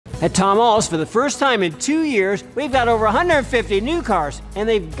At Tom Ahl's, for the first time in 2 years, we've got over 150 new cars, and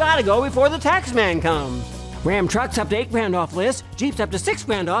they've got to go before the tax man comes. Ram trucks up to $8,000 off list, Jeeps up to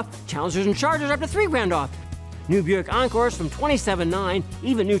 $6,000 off, Challengers and Chargers up to $3,000 off. New Buick Encores from $27,900,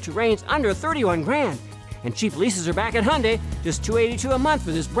 even new Terrains under $31,000. And cheap leases are back at Hyundai, just $282 a month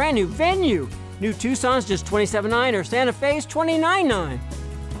for this brand new Venue. New Tucson's just $27,900 or Santa Fe's $29,900.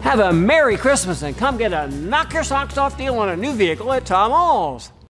 Have a Merry Christmas and come get a knock your socks off deal on a new vehicle at Tom Ahl's.